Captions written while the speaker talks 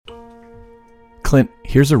Clint,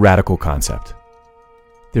 here's a radical concept.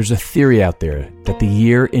 There's a theory out there that the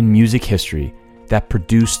year in music history that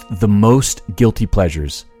produced the most guilty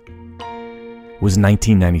pleasures was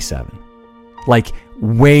 1997. Like,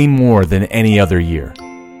 way more than any other year.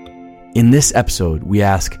 In this episode, we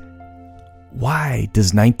ask, why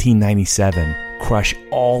does 1997 crush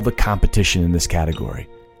all the competition in this category?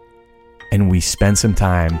 And we spend some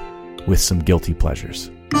time with some guilty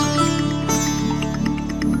pleasures.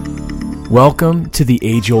 Welcome to the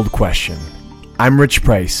age-old question. I'm Rich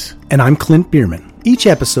Price. And I'm Clint Bierman. Each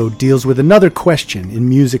episode deals with another question in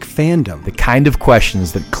music fandom. The kind of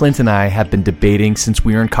questions that Clint and I have been debating since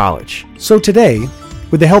we were in college. So today,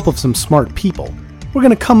 with the help of some smart people, we're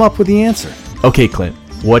going to come up with the answer. Okay, Clint,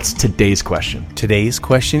 what's today's question? Today's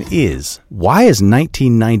question is, why is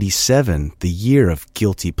 1997 the year of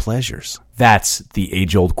guilty pleasures? That's the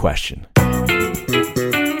age-old question.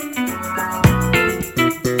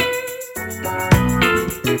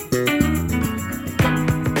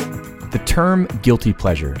 The term guilty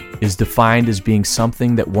pleasure is defined as being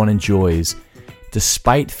something that one enjoys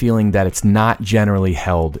despite feeling that it's not generally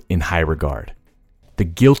held in high regard. The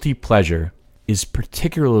guilty pleasure is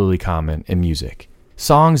particularly common in music.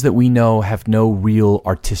 Songs that we know have no real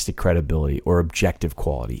artistic credibility or objective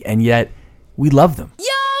quality, and yet we love them. Yo,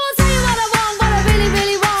 I'll tell you what I want, what I really,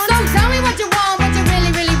 really want. So tell me what you want, what you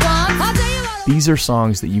really, really want. I'll tell you what. These are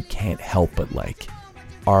songs that you can't help but like.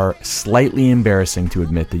 Are slightly embarrassing to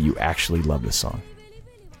admit that you actually love this song.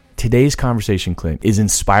 Today's conversation, Clint, is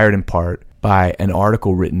inspired in part by an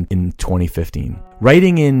article written in 2015.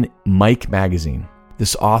 Writing in Mike magazine,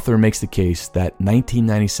 this author makes the case that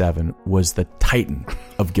 1997 was the titan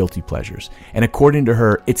of guilty pleasures. And according to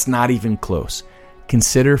her, it's not even close.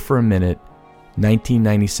 Consider for a minute,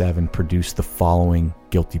 1997 produced the following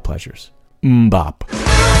guilty pleasures. Mbop.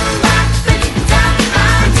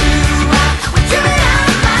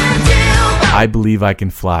 I Believe I Can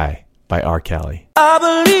Fly by R. Kelly. I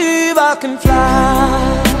believe I can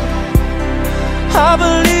fly. I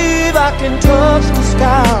believe I can touch the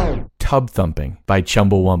sky. Tub Thumping by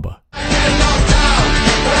Chumbawamba.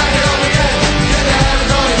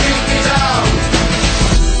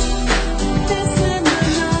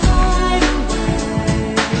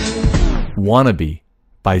 Wannabe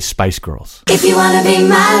by Spice Girls. If you wanna be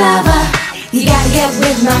my lover, you gotta get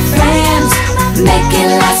with my friends. Make it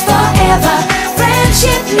last forever.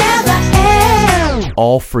 Friendship never ends.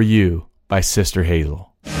 All For You by Sister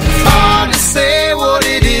Hazel. Hard to say what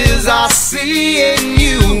it is I see in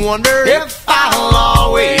you. Wonder if I'll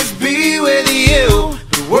always be with you.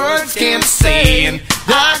 The words can't say and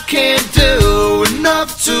I can't do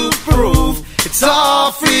enough to prove it's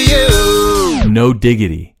all for you. No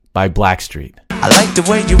Diggity by Blackstreet. I like the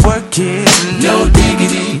way you work it. No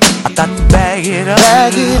diggity. I got to bag it up.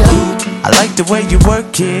 Bag it up. I like the way you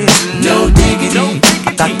work it. No diggity.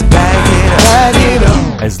 I got to bag it up. Bag it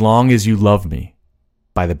up. As Long as You Love Me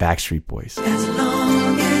by the Backstreet Boys. As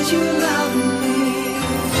long as you love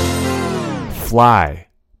me. Fly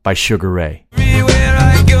by Sugar Ray. Everywhere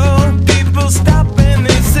I go, people stop and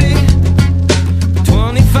they say,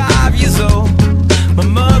 25 years old, my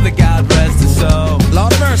mother, God rest her soul.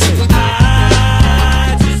 Lord of mercy.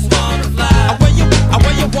 I just wanna fly. I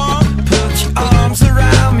wear you want. Put your arms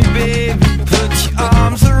around me, baby. Put your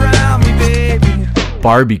arms around me, baby.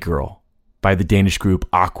 Barbie Girl by the Danish group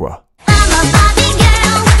Aqua. I'm a Barbie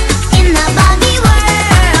girl in the Barbie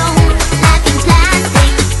world. Life in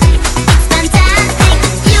plastic, it's fantastic.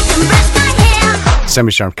 You can brush my hair.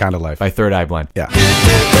 Semi-charmed kind of life. By Third Eye Blind. Yeah.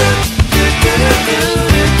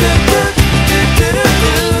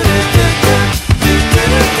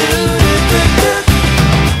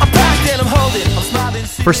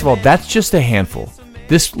 First of all, that's just a handful.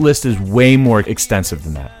 This list is way more extensive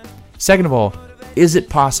than that. Second of all, is it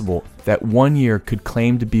possible that one year could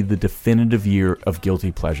claim to be the definitive year of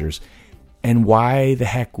guilty pleasures? And why the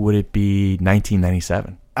heck would it be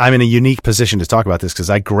 1997? I'm in a unique position to talk about this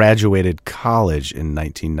because I graduated college in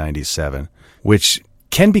 1997, which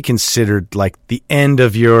can be considered like the end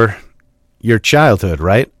of your childhood,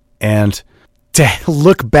 right? And to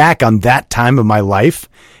look back on that time of my life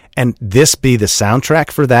and this be the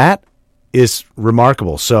soundtrack for that is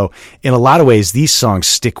remarkable. So in a lot of ways, these songs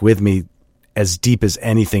stick with me as deep as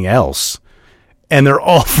anything else. And they're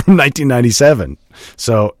all from 1997.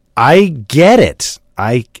 So I get it.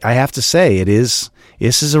 I have to say this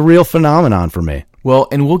is a real phenomenon for me. Well,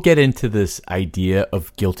 and we'll get into this idea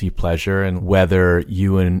of guilty pleasure and whether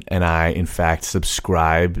you and I, in fact,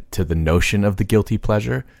 subscribe to the notion of the guilty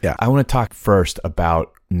pleasure. Yeah. I want to talk first about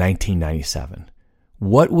 1997.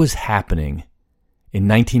 What was happening in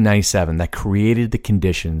 1997 that created the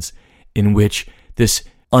conditions in which this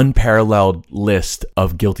unparalleled list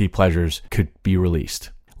of guilty pleasures could be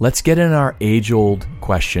released. Let's get in our age-old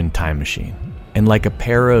question time machine. And like a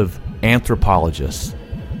pair of anthropologists,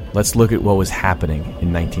 let's look at what was happening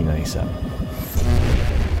in 1997.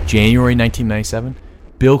 January 1997,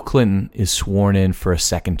 Bill Clinton is sworn in for a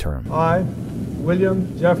second term. I,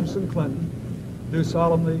 William Jefferson Clinton, do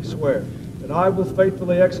solemnly swear that I will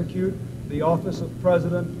faithfully execute the office of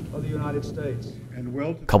President of the United States. And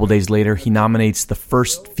will. A couple days later, he nominates the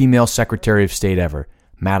first female Secretary of State ever,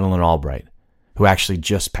 Madeleine Albright, who actually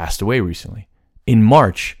just passed away recently. In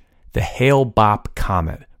March, the Hale-Bopp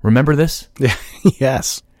comet. Remember this?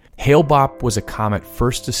 Yes. Hale-Bopp was a comet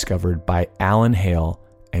first discovered by Alan Hale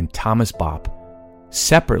and Thomas Bopp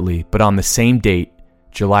separately, but on the same date,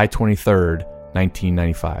 July 23rd,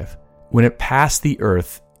 1995. When it passed the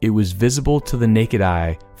Earth, it was visible to the naked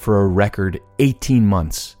eye for a record 18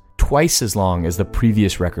 months, twice as long as the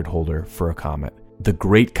previous record holder for a comet, the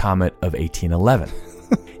Great Comet of 1811.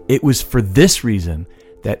 It was for this reason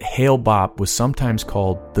that Hale-Bopp was sometimes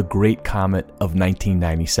called the Great Comet of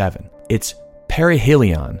 1997. It's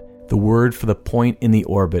perihelion, the word for the point in the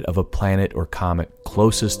orbit of a planet or comet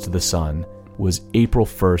closest to the sun, was April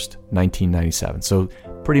 1st, 1997. So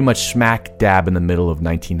pretty much smack dab in the middle of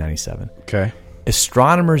 1997. Okay.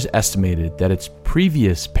 Astronomers estimated that its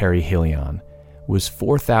previous perihelion was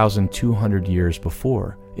 4,200 years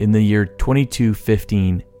before, in the year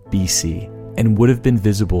 2215 BC, and would have been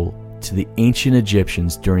visible to the ancient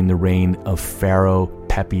Egyptians during the reign of Pharaoh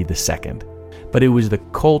Pepi II. But it was the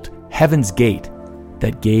cult Heaven's Gate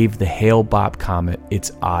that gave the Hale-Bopp comet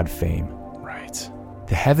its odd fame. Right.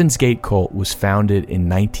 The Heaven's Gate cult was founded in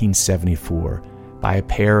 1974 by a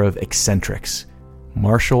pair of eccentrics,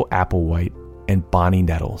 Marshall Applewhite and Bonnie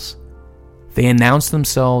Nettles. They announced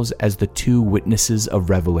themselves as the two witnesses of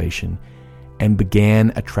Revelation and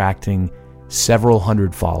began attracting several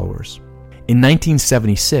hundred followers. In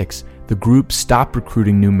 1976, the group stopped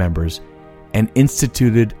recruiting new members and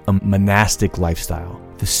instituted a monastic lifestyle.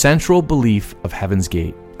 The central belief of Heaven's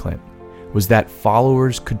Gate, Clint, was that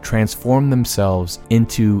followers could transform themselves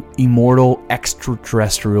into immortal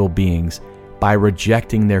extraterrestrial beings by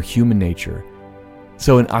rejecting their human nature.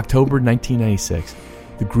 So in October 1996,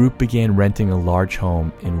 the group began renting a large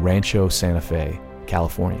home in Rancho Santa Fe,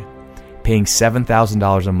 California, paying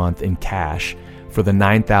 $7,000 a month in cash for the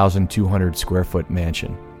 9,200 square foot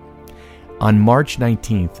mansion. On March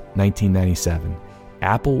 19th, 1997,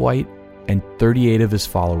 Applewhite and 38 of his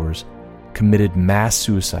followers committed mass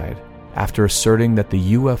suicide after asserting that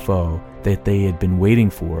the UFO that they had been waiting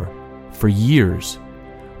for years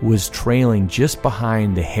was trailing just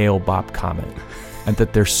behind the Hale-Bopp comet, and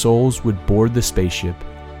that their souls would board the spaceship,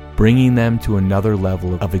 bringing them to another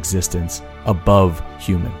level of existence above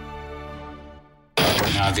human.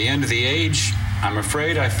 Now, the end of the age, I'm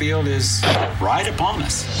afraid I feel is right upon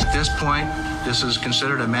us. At this point, this is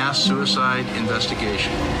considered a mass suicide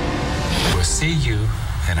investigation. We'll see you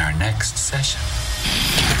in our next session.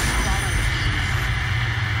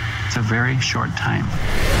 It's a very short time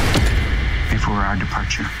before our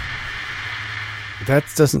departure. That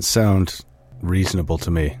doesn't sound reasonable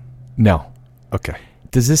to me. No. Okay.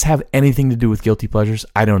 Does this have anything to do with guilty pleasures?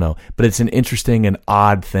 I don't know. But it's an interesting and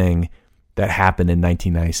odd thing that happened in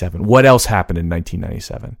 1997. What else happened in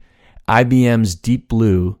 1997? IBM's Deep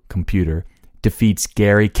Blue computer defeats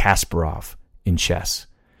Garry Kasparov in chess.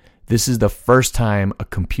 This is the first time a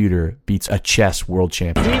computer beats a chess world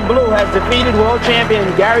champion. Deep Blue has defeated world champion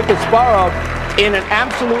Garry Kasparov in an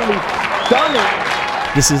absolutely stunning...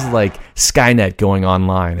 This is like Skynet going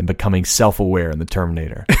online and becoming self-aware in the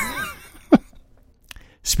Terminator.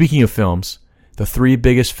 Speaking of films, the three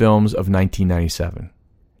biggest films of 1997.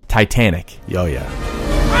 Titanic. Oh, yeah.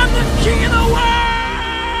 I'm the king of the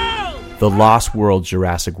world! The Lost World,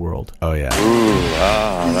 Jurassic World. Oh, yeah.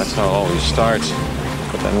 That's how it always starts.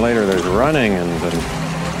 But then later there's running and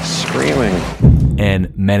then screaming.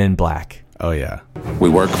 And Men in Black. Oh, yeah. We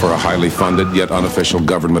work for a highly funded yet unofficial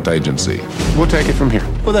government agency. We'll take it from here.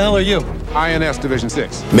 Who the hell are you? INS Division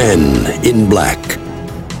 6. Men in Black.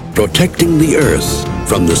 Protecting the Earth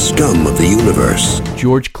from the scum of the universe.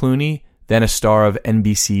 George Clooney, then a star of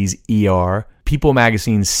NBC's ER, People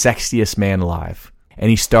Magazine's Sexiest Man Alive. And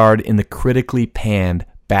he starred in the critically panned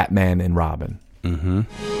Batman and Robin. Mm-hmm.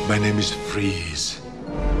 My name is Freeze.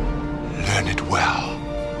 Learn it well.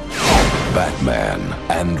 Batman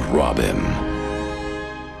and Robin.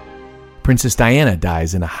 Princess Diana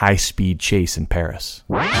dies in a high-speed chase in Paris.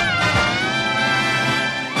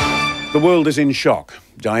 The world is in shock.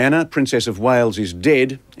 Diana, Princess of Wales, is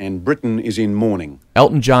dead, and Britain is in mourning.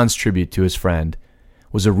 Elton John's tribute to his friend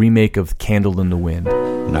was a remake of Candle in the Wind.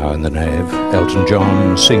 Now in the nave, Elton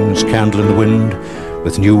John sings Candle in the Wind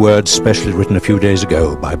with new words specially written a few days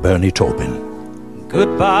ago by Bernie Taupin.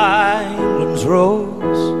 Goodbye, England's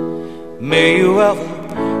rose. May you ever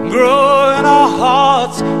grow in our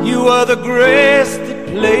hearts. You are the grace that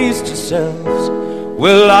placed yourselves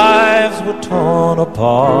where lives were torn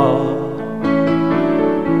apart.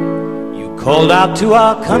 You called out to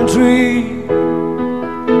our country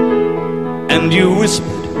and you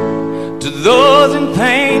whispered to those in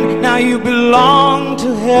pain. Now you belong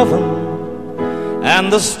to heaven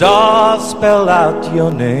and the stars spell out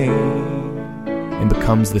your name. And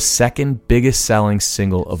becomes the second biggest selling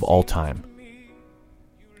single of all time.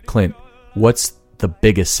 Clint, what's the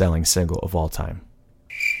biggest selling single of all time?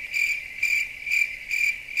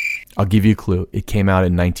 I'll give you a clue. It came out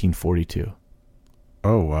in 1942.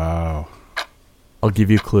 Oh, wow. I'll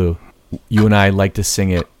give you a clue. You and I like to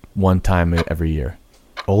sing it one time every year.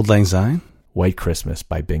 Old Lang Syne? White Christmas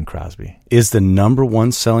by Bing Crosby. Is the number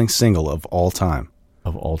one selling single of all time.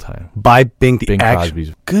 Of all time. By Bing, Bing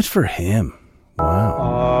Crosby's. Good for him. Wow.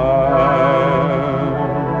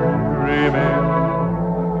 I'm dreaming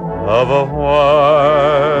of a white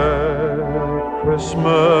Christmas.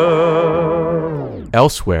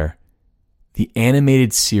 Elsewhere, the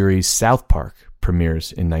animated series South Park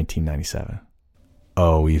premieres in 1997.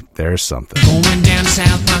 Oh, there's something. Going down to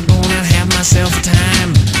South Park, gonna have myself a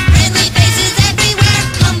time. Friendly faces everywhere,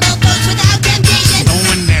 humble folks without temptation.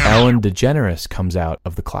 Going down. Ellen DeGeneres comes out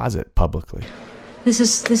of the closet publicly. This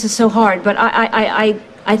is so hard, but I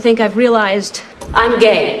think I've realized I'm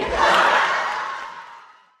gay.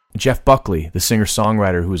 Jeff Buckley, the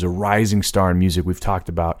singer-songwriter who is a rising star in music we've talked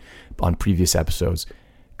about on previous episodes,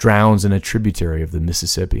 drowns in a tributary of the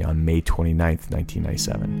Mississippi on May 29th,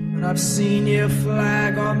 1997. And I've seen your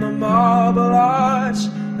flag on the marble arch,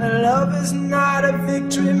 and love is not a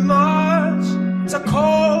victory march. It's a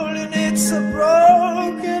cold and it's a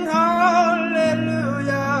broken hallelujah.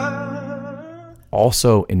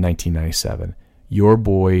 Also in 1997, your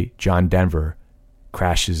boy John Denver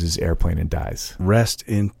crashes his airplane and dies. Rest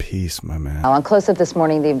in peace, my man. On Close Up this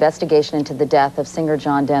morning, the investigation into the death of singer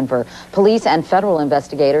John Denver. Police and federal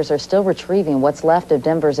investigators are still retrieving what's left of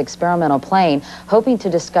Denver's experimental plane, hoping to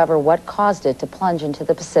discover what caused it to plunge into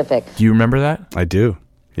the Pacific. Do you remember that? I do.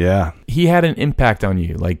 Yeah. He had an impact on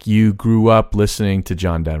you. Like, you grew up listening to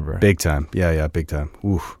John Denver. Big time. Yeah, big time.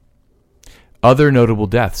 Oof. Other notable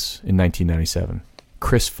deaths in 1997.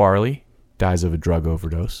 Chris Farley dies of a drug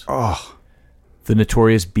overdose. Oh. The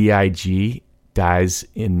Notorious B.I.G. dies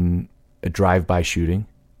in a drive-by shooting.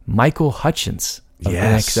 Michael Hutchence of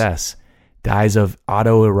NXS dies of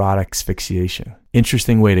autoerotic asphyxiation.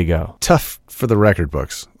 Interesting way to go. Tough for the record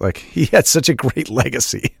books. Like, he had such a great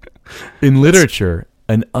legacy. In literature,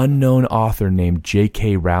 an unknown author named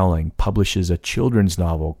J.K. Rowling publishes a children's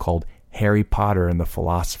novel called Harry Potter and the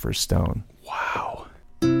Philosopher's Stone. Wow.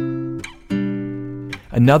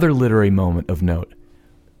 Another literary moment of note.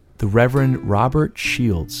 The Reverend Robert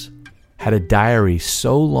Shields had a diary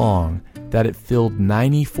so long that it filled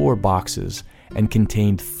 94 boxes and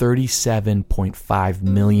contained 37.5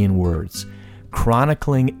 million words,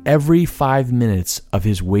 chronicling every 5 minutes of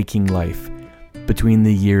his waking life between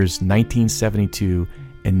the years 1972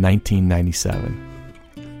 and 1997.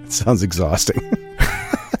 It sounds exhausting.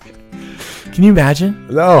 Can you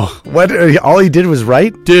imagine? No. What? All he did was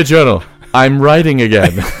write? Dear Journal, I'm writing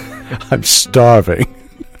again. I'm starving.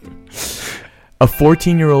 A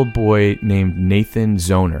 14-year-old boy named Nathan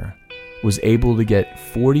Zoner was able to get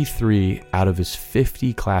 43 out of his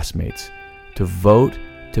 50 classmates to vote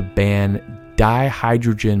to ban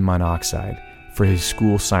dihydrogen monoxide for his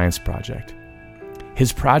school science project.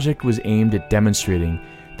 His project was aimed at demonstrating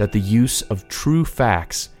that the use of true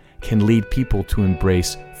facts can lead people to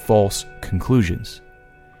embrace false conclusions.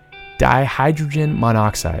 Dihydrogen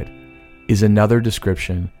monoxide is another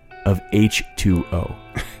description of H2O,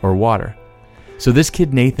 or water. So this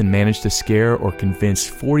kid Nathan managed to scare or convince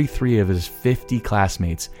 43 of his 50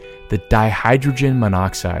 classmates that dihydrogen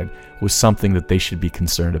monoxide was something that they should be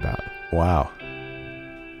concerned about. Wow.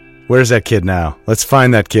 Where's that kid now? Let's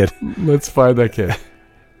find that kid. Let's find that kid.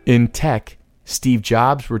 In tech, Steve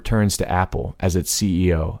Jobs returns to Apple as its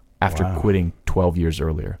CEO after quitting 12 years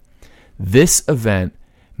earlier. This event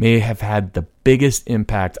may have had the biggest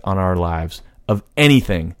impact on our lives of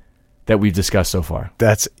anything that we've discussed so far.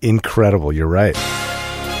 That's incredible. You're right.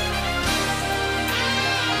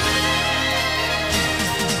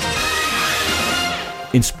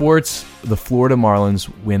 In sports, the Florida Marlins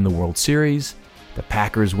win the World Series, the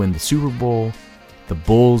Packers win the Super Bowl, the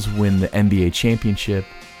Bulls win the NBA championship,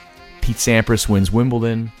 Pete Sampras wins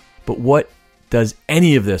Wimbledon. But what does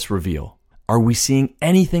any of this reveal? Are we seeing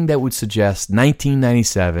anything that would suggest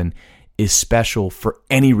 1997 is special for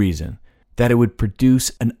any reason, that it would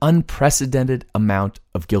produce an unprecedented amount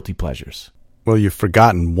of guilty pleasures? Well, you've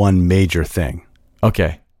forgotten one major thing.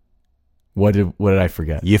 Okay. What did I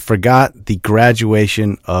forget? You forgot the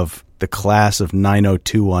graduation of the class of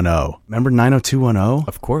 90210. Remember 90210?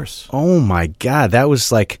 Of course. Oh my God. That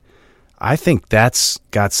was like, I think that's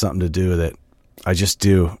got something to do with it. I just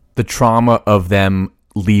do. The trauma of them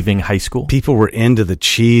leaving high school? People were into the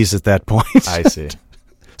cheese at that point. I see.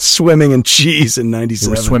 Swimming in cheese in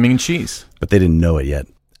 97. They were swimming in cheese. But they didn't know it yet.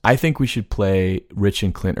 I think we should play Rich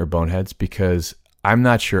and Clint or Boneheads because I'm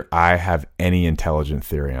not sure I have any intelligent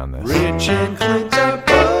theory on this. Rich and Clint are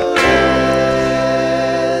boneheads.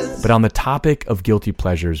 But on the topic of guilty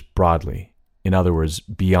pleasures broadly, in other words,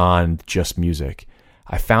 beyond just music,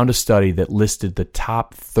 I found a study that listed the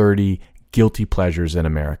top 30 guilty pleasures in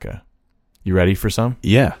America. You ready for some?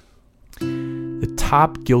 Yeah. The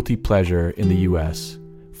top guilty pleasure in the U.S.,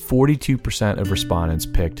 42% of respondents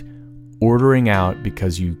picked ordering out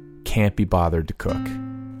because you can't be bothered to cook.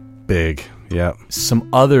 Big, yeah. Some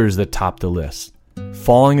others that topped the list: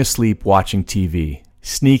 falling asleep watching TV,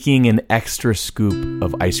 sneaking an extra scoop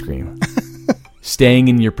of ice cream, staying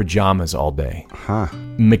in your pajamas all day,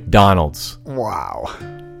 McDonald's, wow,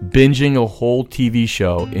 binging a whole TV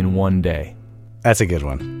show in one day. That's a good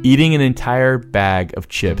one. Eating an entire bag of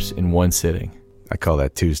chips in one sitting. I call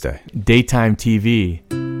that Tuesday. Daytime TV,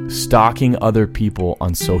 stalking other people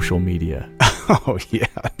on social media. Oh, yeah.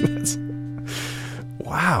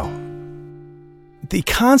 Wow. The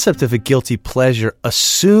concept of a guilty pleasure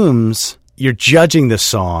assumes you're judging the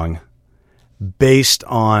song based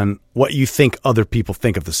on what you think other people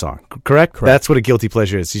think of the song. Correct? That's what a guilty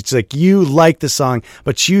pleasure is. It's like you like the song,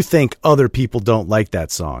 but you think other people don't like that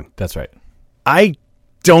song. That's right. I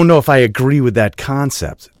don't know if I agree with that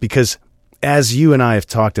concept because, as you and I have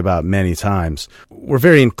talked about many times, we're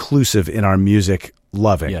very inclusive in our music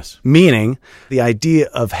loving. Yes. Meaning the idea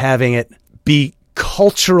of having it be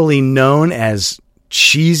culturally known as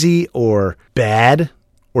cheesy or bad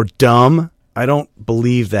or dumb. I don't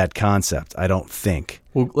believe that concept. I don't think.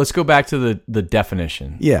 Well, let's go back to the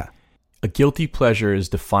definition. Yeah. A guilty pleasure is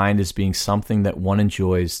defined as being something that one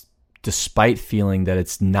enjoys despite feeling that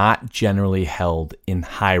it's not generally held in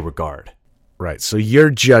high regard. Right. So you're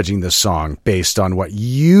judging the song based on what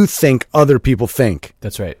you think other people think.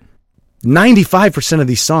 That's right. 95% of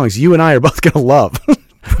these songs you and I are both going to love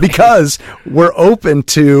because we're open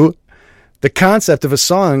to the concept of a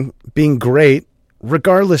song being great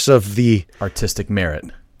regardless of the artistic merit,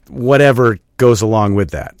 whatever goes along with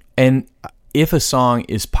that. And if a song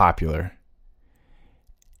is popular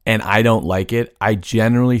and I don't like it, I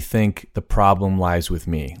generally think the problem lies with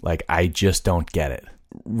me. Like, I just don't get it.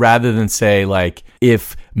 Rather than say, like,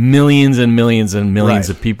 if millions and millions and millions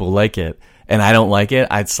of people like it and I don't like it,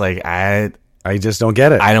 it's like, I just don't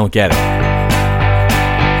get it. I don't get it.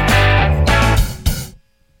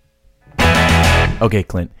 Okay,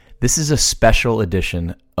 Clint, this is a special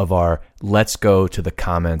edition of our Let's Go to the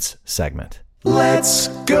Comments segment. Let's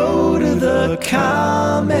go to the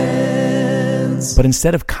comments. But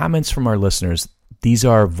instead of comments from our listeners, these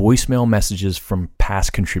are voicemail messages from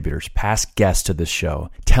past contributors, past guests to this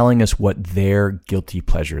show, telling us what their guilty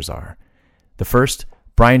pleasures are. The first,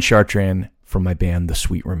 Brian Chartrand from my band, The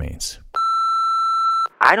Sweet Remains.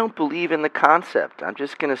 I don't believe in the concept. I'm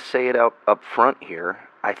just going to say it up front here.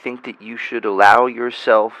 I think that you should allow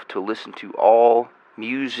yourself to listen to all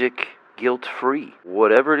music guilt-free.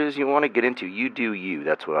 Whatever it is you want to get into, you do you.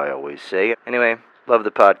 That's what I always say. Anyway, love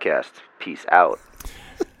the podcast. Peace out.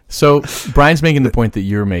 So Brian's making the point that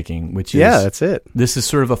you're making, which is... Yeah, that's it. This is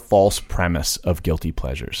sort of a false premise of guilty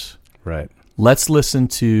pleasures. Right. Let's listen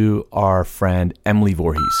to our friend Emily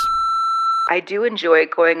Voorhees. I do enjoy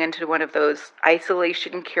going into one of those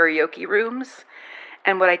isolation karaoke rooms.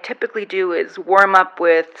 And what I typically do is warm up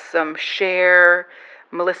with some Cher,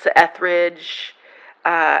 Melissa Etheridge,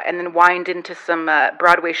 and then wind into some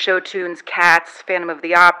Broadway show tunes, Cats, Phantom of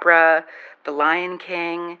the Opera, The Lion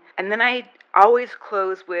King. And then I always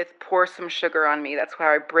close with Pour Some Sugar on Me. That's how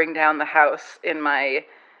I bring down the house in my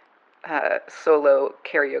solo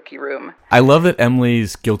karaoke room. I love that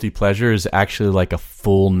Emily's guilty pleasure is actually like a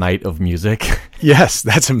full night of music. Yes,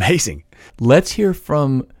 that's amazing. Let's hear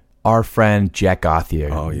from our friend Jack Gauthier,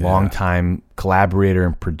 longtime collaborator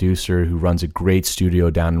and producer who runs a great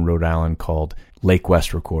studio down in Rhode Island called Lake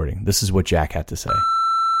West Recording. This is what Jack had to say.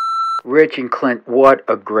 Rich and Clint, what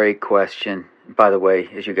a great question. By the way,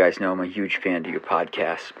 as you guys know, I'm a huge fan of your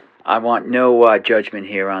podcast. I want no judgment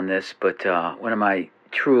here on this, but one of my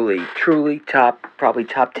truly top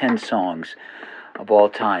 10 songs of all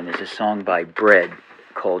time is a song by Bread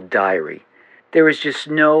called Diary. There is just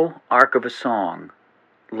no arc of a song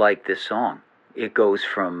like this song. It goes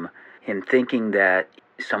from him thinking that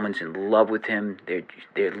someone's in love with him.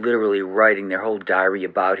 They're literally writing their whole diary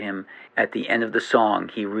about him. At the end of the song,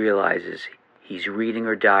 he realizes he's reading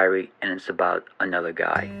her diary, and it's about another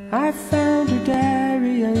guy. I found her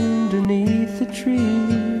diary underneath a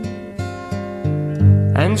tree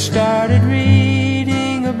and started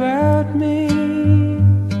reading about me.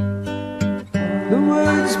 The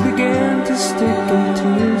words began to stick and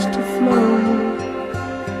tears to flow.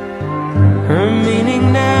 Her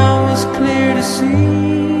meaning now is clear to see.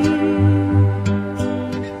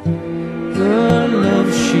 The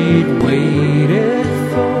love she'd waited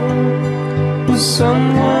for was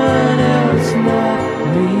someone else,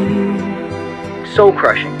 not me. Soul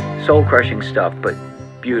crushing stuff, but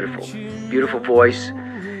beautiful. Beautiful voice,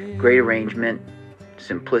 great arrangement,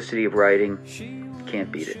 simplicity of writing.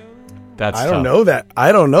 Can't beat it. I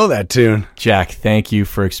don't know that tune. Jack, thank you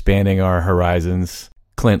for expanding our horizons.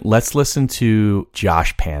 Clint, let's listen to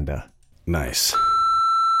Josh Panda. Nice.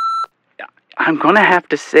 I'm going to have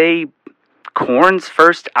to say Korn's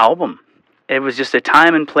first album. It was just a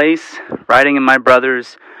time and place, riding in my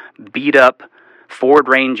brother's beat-up Ford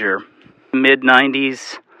Ranger,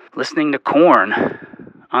 mid-90s, listening to Korn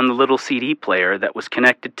on the little CD player that was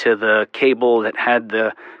connected to the cable that had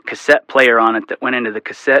the cassette player on it that went into the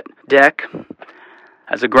cassette deck.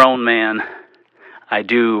 As a grown man, I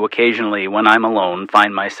do occasionally, when I'm alone,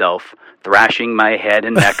 find myself thrashing my head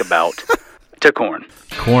and neck about to Korn.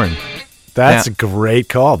 Korn. That's a great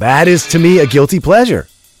call. That is, to me, a guilty pleasure.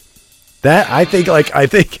 That I think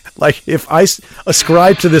if I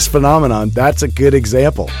ascribe to this phenomenon, that's a good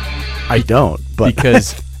example. I don't, but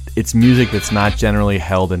because it's music that's not generally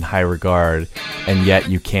held in high regard, and yet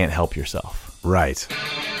you can't help yourself. Right.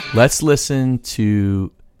 Let's listen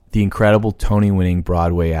to the incredible Tony-winning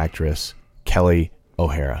Broadway actress Kelli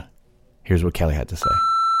O'Hara. Here's what Kelli had to say.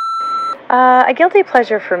 A guilty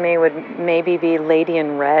pleasure for me would maybe be Lady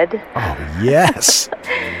in Red. Oh, yes.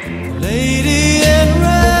 Lady in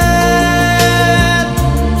Red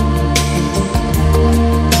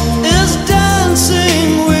is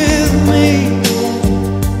dancing with me.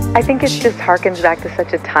 I think it just harkens back to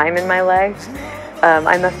such a time in my life.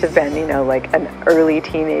 I must have been, like an early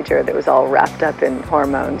teenager that was all wrapped up in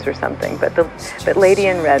hormones or something. But Lady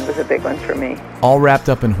in Red was a big one for me. All Wrapped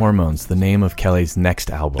Up in Hormones, the name of Kelly's next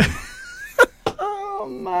album.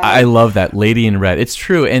 I love that, Lady in Red. It's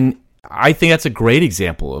true, and I think that's a great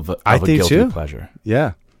example of a guilty pleasure.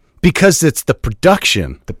 Yeah, because it's the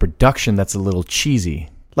production. The production that's a little cheesy.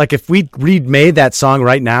 Like if we remade that song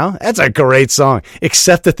right now, that's a great song.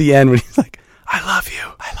 Except at the end when he's like, "I love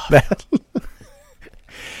you." I love that.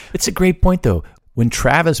 It's a great point, though. When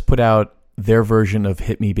Travis put out their version of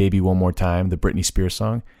Hit Me Baby One More Time, the Britney Spears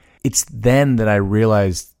song, it's then that I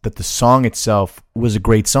realized that the song itself was a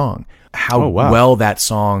great song. How well that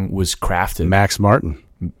song was crafted.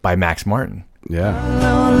 By Max Martin. Yeah.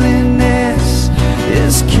 Loneliness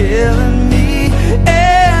is killing me,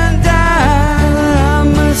 and I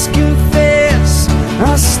must confess,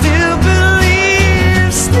 I still believe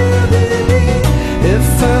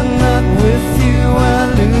if I'm not with you,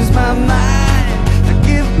 I lose my mind.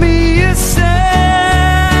 Give me a sign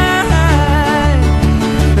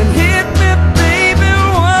and hit me, baby,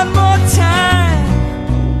 one more time.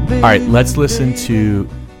 Baby. All right, let's listen to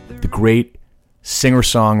the great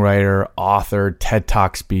singer-songwriter, author, TED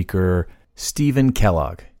Talk speaker, Stephen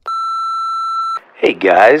Kellogg. Hey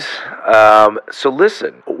guys, so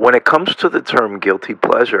listen, when it comes to the term guilty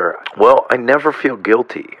pleasure, well, I never feel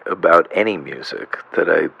guilty about any music that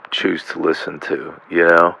I choose to listen to,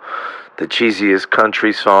 the cheesiest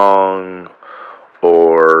country song,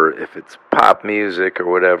 or if it's pop music or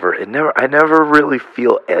whatever, I never really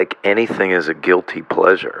feel like anything is a guilty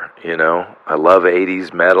pleasure, I love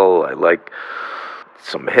 80s metal, I like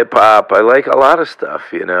some hip-hop, I like a lot of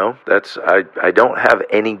stuff, I don't have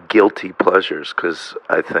any guilty pleasures, because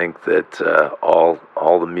I think that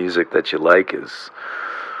all the music that you like is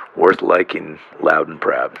worth liking loud and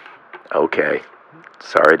proud. Okay,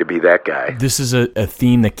 sorry to be that guy. This is a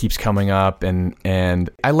theme that keeps coming up, and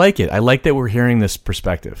I like it. I like that we're hearing this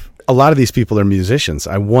perspective. A lot of these people are musicians.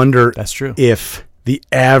 I wonder That's true. if the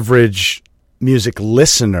average music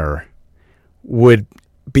listener would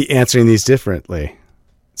be answering these differently.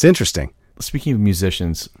 It's interesting. Speaking of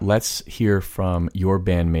musicians, let's hear from your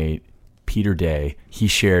bandmate, Peter Day. He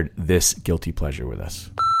shared this guilty pleasure with us.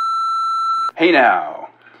 Hey now.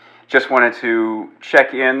 Just wanted to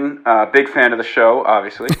check in. Big fan of the show,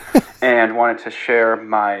 obviously. And wanted to share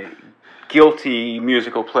my guilty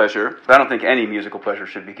musical pleasure. I don't think any musical pleasure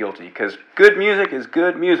should be guilty, because good music is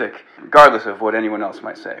good music, regardless of what anyone else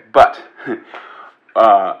might say. But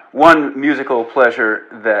one musical pleasure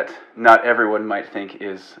that not everyone might think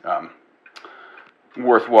is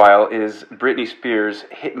worthwhile is Britney Spears'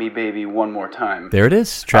 Hit Me Baby One More Time. There it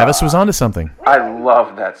is. Travis was onto something. I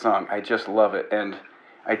love that song. I just love it. And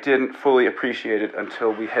I didn't fully appreciate it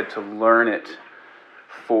until we had to learn it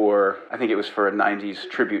for, I think it was for a 90s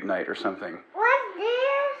tribute night or something. What's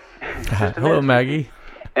this? Hello, Maggie.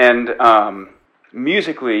 And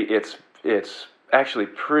musically, it's actually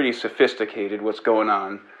pretty sophisticated what's going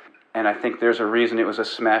on. And I think there's a reason it was a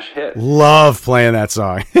smash hit. Love playing that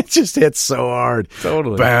song. It just hits so hard.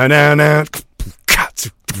 Totally.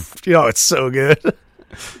 It's so good.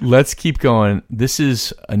 Let's keep going. This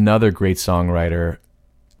is another great songwriter,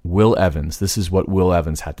 Will Evans. This is what Will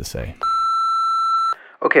Evans had to say.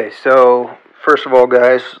 Okay, so first of all,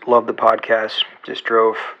 guys, love the podcast. Just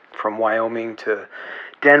drove from Wyoming to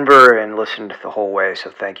Denver and listened the whole way,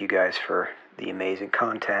 so thank you guys for the amazing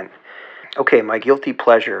content. Okay, my guilty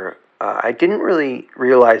pleasure. I didn't really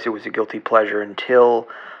realize it was a guilty pleasure until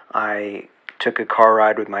I took a car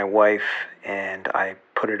ride with my wife and I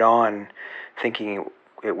put it on thinking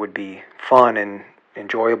it would be fun and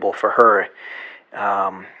enjoyable for her.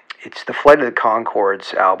 It's the Flight of the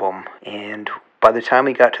Conchords album, and by the time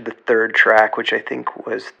we got to the third track, which I think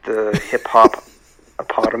was the hip-hop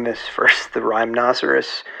eponymous versus the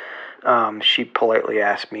rhymenoceros, she politely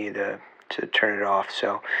asked me to turn it off.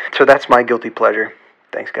 So that's my guilty pleasure.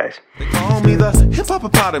 Thanks, guys. They call me the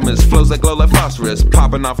hip-hop-opotamus, flows that glow like phosphorus,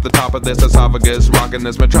 popping off the top of this esophagus, rocking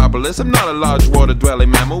this metropolis. I'm not a large water-dwelling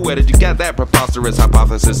mammal. Where did you get that preposterous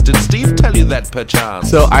hypothesis? Did Steve tell you that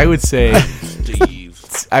perchance? So I would say,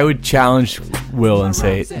 I would challenge Will and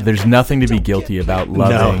say there's nothing to be guilty about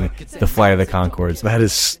loving the Flight of the Conchords. That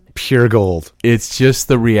is pure gold. It's just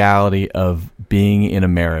the reality of being in a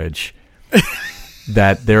marriage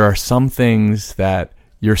that there are some things that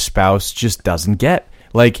your spouse just doesn't get.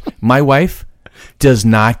 Like, my wife does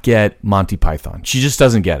not get Monty Python. She just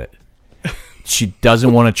doesn't get it. She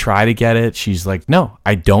doesn't want to try to get it. She's like, no,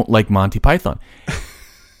 I don't like Monty Python.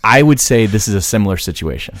 I would say this is a similar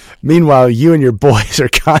situation. Meanwhile, you and your boys are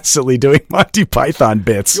constantly doing Monty Python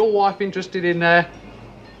bits. Your wife interested in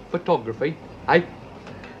photography, eh?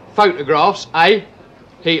 Photographs, eh?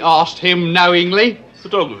 He asked him knowingly.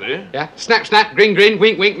 Photography? Yeah. Snap, snap, grin, grin,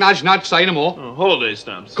 wink, wink, nudge, nudge, say no more. Oh, holiday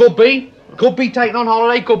stamps. Could be. Could be taken on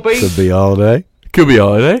holiday, could be. Could be holiday. Could be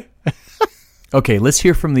holiday. Okay, let's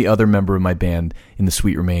hear from the other member of my band in the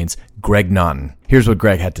Sweet Remains, Greg Naughton. Here's what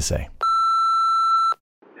Greg had to say.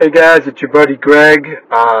 Hey guys, it's your buddy Greg.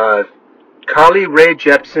 Carly Rae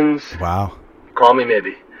Jepsen's Wow. Call Me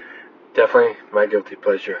Maybe. Definitely my guilty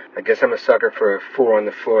pleasure. I guess I'm a sucker for a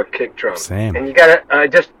 4-on-the-floor kick drum. Same. And you gotta, I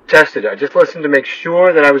just tested it. I just listened to make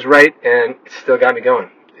sure that I was right, and it still got me going.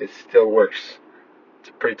 It still works. It's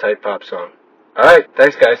a pretty tight pop song. Alright,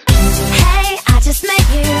 thanks guys. Hey, I just met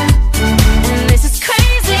you, and this is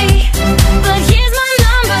crazy, but here's my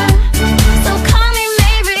number, so call me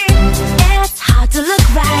maybe. It's hard to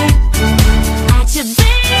look right at you,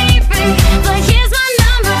 baby, but here's my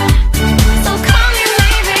number, so call me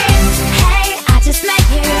maybe. Hey, I just met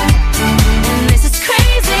you, and this is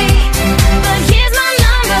crazy, but here's my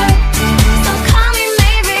number, so call me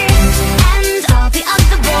maybe. And all the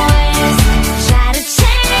other boys try to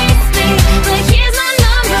chase me, but here's my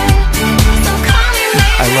number, so call me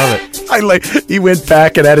maybe. I love it. He went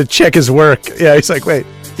back and had to check his work. Yeah, he's like, wait.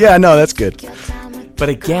 Yeah, no, that's good. But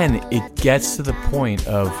again, it gets to the point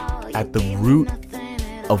of, at the root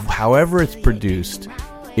of however it's produced,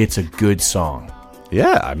 it's a good song.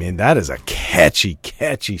 Yeah, I mean, that is a catchy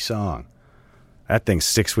song. That thing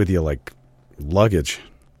sticks with you like luggage.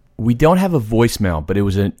 We don't have a voicemail, but it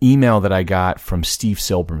was an email that I got from Steve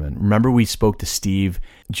Silberman. Remember we spoke to Steve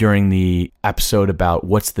during the episode about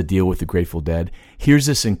what's the deal with the Grateful Dead? Here's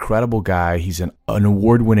this incredible guy. He's an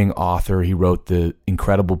award-winning author. He wrote the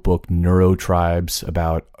incredible book Neurotribes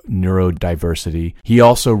about neurodiversity. He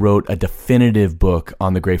also wrote a definitive book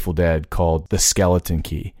on the Grateful Dead called The Skeleton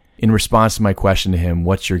Key. In response to my question to him,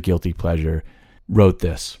 what's your guilty pleasure, wrote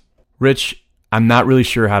this. Rich, I'm not really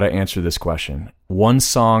sure how to answer this question. One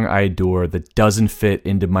song I adore that doesn't fit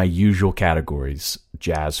into my usual categories,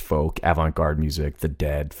 jazz, folk, avant-garde music, The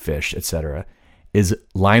Dead, Fish, etc., is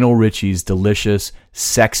Lionel Richie's delicious,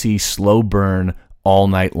 sexy, slow burn, All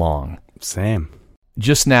Night Long. Same.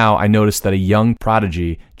 Just now, I noticed that a young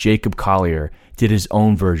prodigy, Jacob Collier, did his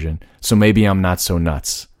own version, so maybe I'm not so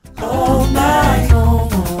nuts. All night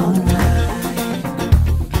long, all night,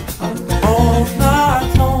 all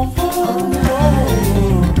night long, all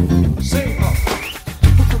night. Sing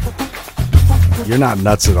You're not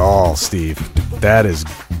nuts at all, Steve. That is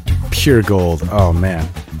pure gold. Oh, man.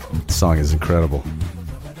 The song is incredible.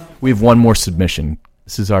 We have one more submission.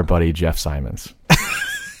 This is our buddy Jeff Symonds.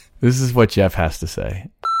 This is what Jeff has to say.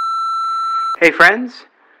 Hey friends,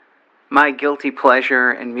 my guilty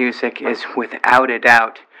pleasure in music is without a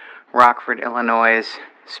doubt Rockford, Illinois'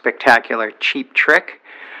 spectacular Cheap Trick.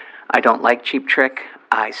 I don't like Cheap Trick.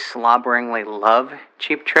 I slobberingly love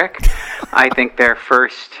Cheap Trick. I think their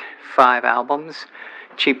first 5 albums,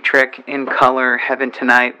 Cheap Trick, In Color, Heaven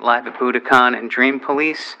Tonight, Live at Budokan, and Dream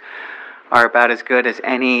Police, are about as good as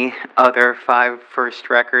any other 5 first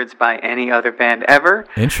records by any other band ever.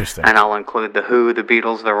 Interesting. And I'll include The Who, The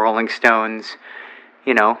Beatles, The Rolling Stones.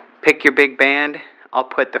 You know, pick your big band. I'll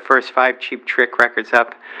put the first 5 Cheap Trick records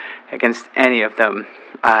up against any of them.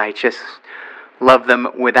 I just love them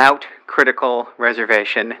without critical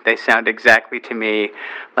reservation. They sound exactly to me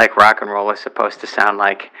like rock and roll is supposed to sound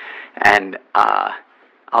like. And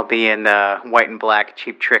I'll be in the white and black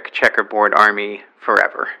Cheap Trick checkerboard army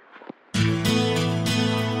forever.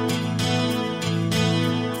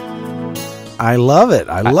 I love it.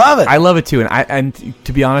 I love it. I love it too. And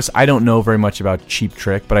to be honest, I don't know very much about Cheap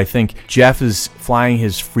Trick, but I think Jeff is flying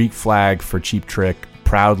his freak flag for Cheap Trick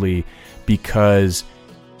proudly because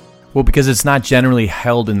it's not generally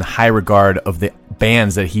held in the high regard of the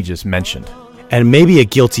bands that he just mentioned. And maybe a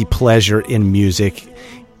guilty pleasure in music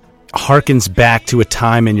harkens back to a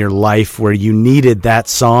time in your life where you needed that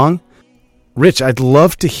song. Rich, I'd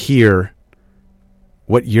love to hear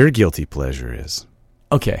what your guilty pleasure is.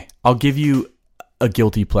 Okay, I'll give you a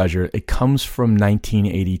guilty pleasure. It comes from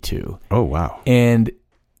 1982. Oh, wow. And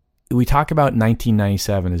we talk about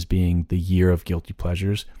 1997 as being the year of guilty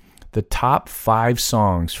pleasures. The top 5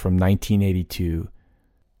 songs from 1982,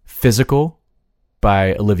 Physical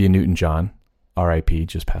by Olivia Newton-John, R.I.P.,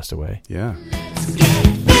 just passed away. Yeah.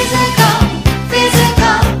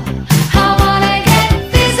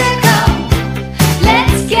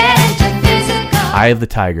 Eye of the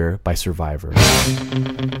Tiger by Survivor.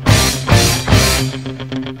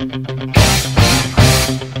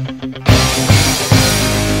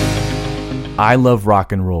 I Love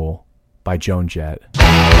Rock and Roll by Joan Jett.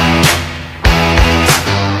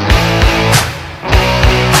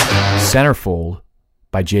 Centerfold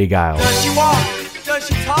by Jay Giles. Does she walk? Does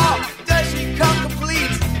she talk? Does she come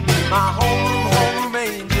complete? My home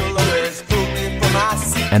angel always pulled me from my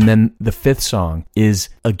seat. And then the 5th song is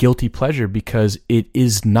a guilty pleasure because it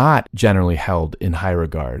is not generally held in high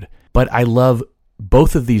regard. But I love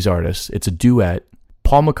both of these artists. It's a duet.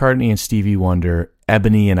 Paul McCartney and Stevie Wonder,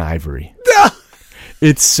 Ebony and Ivory.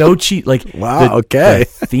 It's so cheap. Like, wow, okay.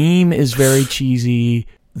 The theme is very cheesy.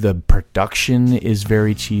 The production is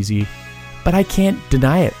very cheesy. But I can't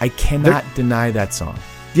deny it. I cannot deny that song.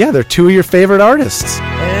 Yeah, they're 2 of your favorite artists.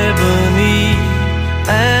 Ebony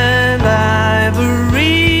and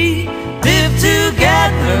Ivory live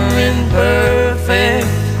together in perfect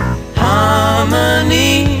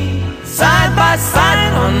harmony, side by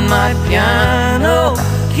side on my piano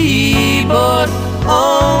keyboard.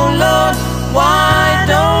 Oh Lord, why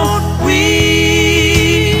don't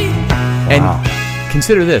we? And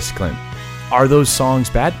consider this, Clint. Are those songs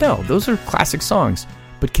bad? No, those are classic songs.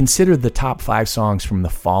 But consider the top 5 songs from the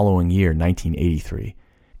following year, 1983.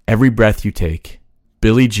 Every Breath You Take,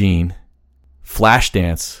 Billie Jean,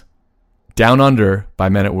 Flashdance, Down Under by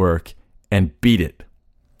Men at Work, and Beat It.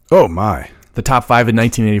 Oh, my. The top 5 in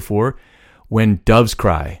 1984, When Doves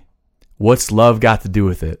Cry, What's Love Got to Do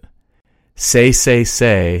with It, Say, Say,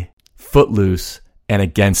 Say, Footloose, and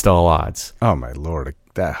Against All Odds. Oh, my Lord.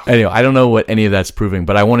 Anyway, I don't know what any of that's proving,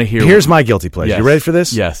 but I want to hear... Here's my guilty pleasure. Yes. You ready for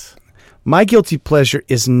this? Yes. My guilty pleasure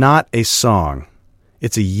is not a song.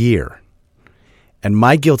 It's a year. And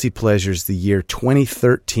my guilty pleasure is the year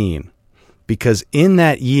 2013. Because in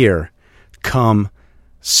that year come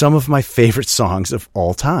some of my favorite songs of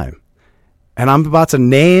all time. And I'm about to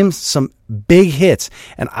name some big hits.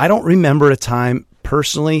 And I don't remember a time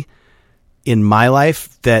personally in my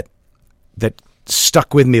life that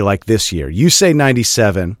stuck with me like this year. You say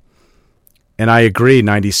 97, and I agree,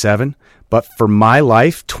 97. But for my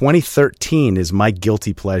life, 2013 is my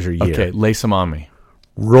guilty pleasure year. Okay, lay some on me.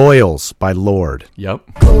 Royals by Lorde. Yep.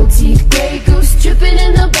 Gold teeth, gray goose, dripping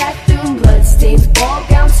in the bathroom, bloodstains, ball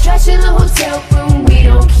gowns, trash in the hotel room. We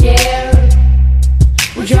don't care.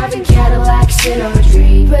 We're driving Cadillacs in our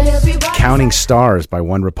dreams. But everybody... Counting Stars by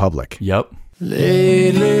One Republic. Yep.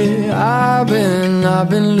 Lately, I've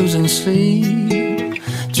been losing sleep,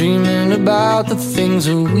 dreaming about the things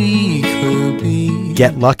that we could be.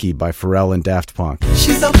 Get Lucky by Pharrell and Daft Punk.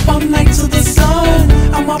 She's up all night to the sun.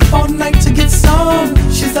 I'm up all night to get some.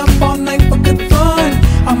 She's up all night for good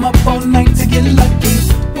fun. I'm up all night to get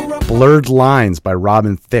lucky. Blurred Lines by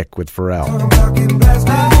Robin Thicke with Pharrell.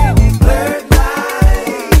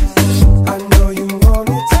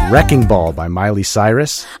 Wrecking Ball by Miley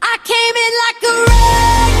Cyrus. I came in like a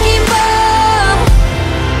wrecking ball.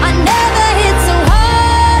 I never hit so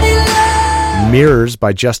hard in love. Mirrors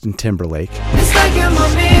by Justin Timberlake. It's like I'm a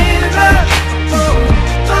mirror.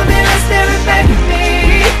 My mirror staring back at me.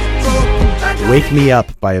 Wake Me Up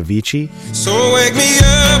by Avicii. So wake me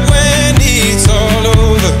up when it's all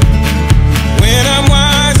over. When I'm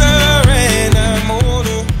wiser and I'm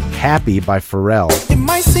older. Happy by Pharrell. It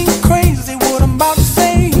might seem crazy what I'm about to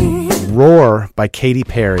say. Roar by Katy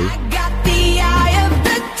Perry. Got the eye of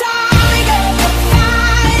the tiger, the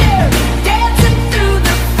fire, dancing through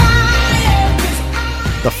the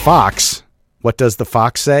fire. The Fox. What does the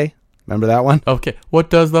fox say? Remember that one? Okay. What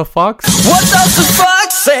does the fox? What does the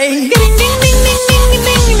fox say?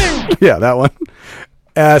 Yeah, that one.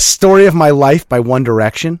 Story of My Life by One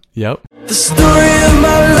Direction. Yep. The story of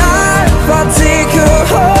my life, I'll take her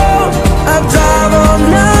home, I'll drive all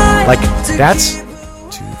night. Like, that's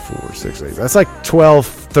 2, 4, 6, 8. That's like 12,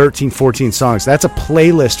 13, 14 songs. That's a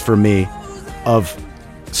playlist for me of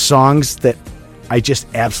songs that I just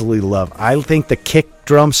absolutely love. I think the kick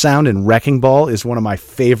drum sound in Wrecking Ball is one of my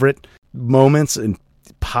favorite moments in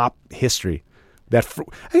pop history.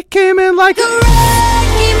 It came in like a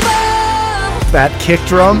wrecking ball. That kick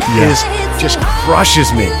drum just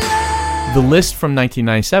crushes me. The list from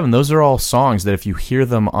 1997, those are all songs that if you hear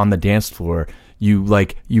them on the dance floor, you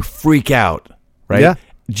freak out, right? Yeah.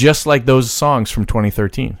 Just like those songs from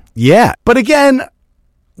 2013. Yeah. But again,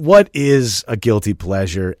 what is a guilty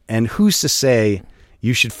pleasure, and who's to say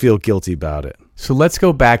you should feel guilty about it? So let's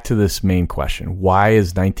go back to this main question. Why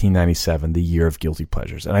is 1997 the year of guilty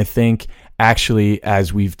pleasures? And I think actually,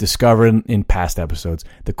 as we've discovered in past episodes,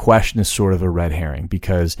 the question is sort of a red herring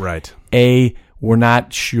because A, we're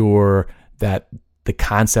not sure that the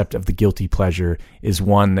concept of the guilty pleasure is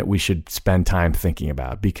one that we should spend time thinking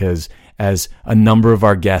about because as a number of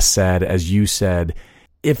our guests said, as you said,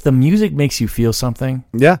 if the music makes you feel something,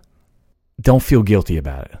 don't feel guilty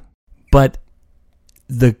about it. But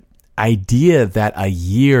the idea that a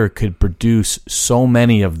year could produce so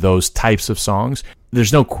many of those types of songs,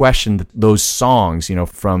 there's no question that those songs,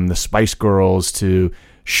 from the Spice Girls to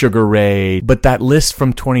Sugar Ray, but that list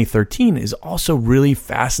from 2013 is also really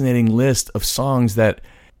fascinating list of songs that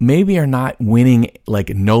maybe are not winning like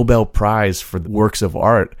Nobel Prize for works of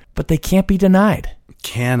art, but they can't be denied.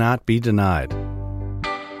 Cannot be denied.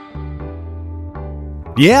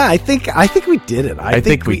 Yeah, I think we did it. I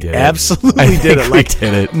think we did absolutely did it. We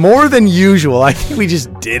did it. More than usual. I think we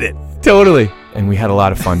just did it. Totally. And we had a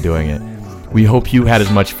lot of fun doing it. We hope you had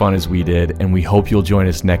as much fun as we did, and we hope you'll join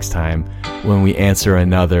us next time when we answer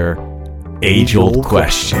another age-old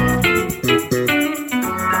question.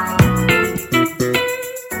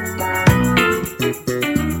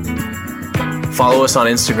 Follow us on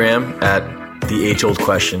Instagram at The Age Old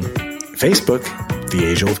Question. Facebook, The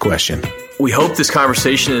Age Old Question. We hope this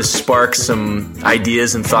conversation has sparked some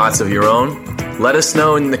ideas and thoughts of your own. Let us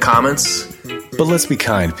know in the comments. But let's be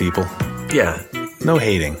kind, people. Yeah. No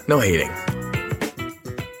hating. No hating.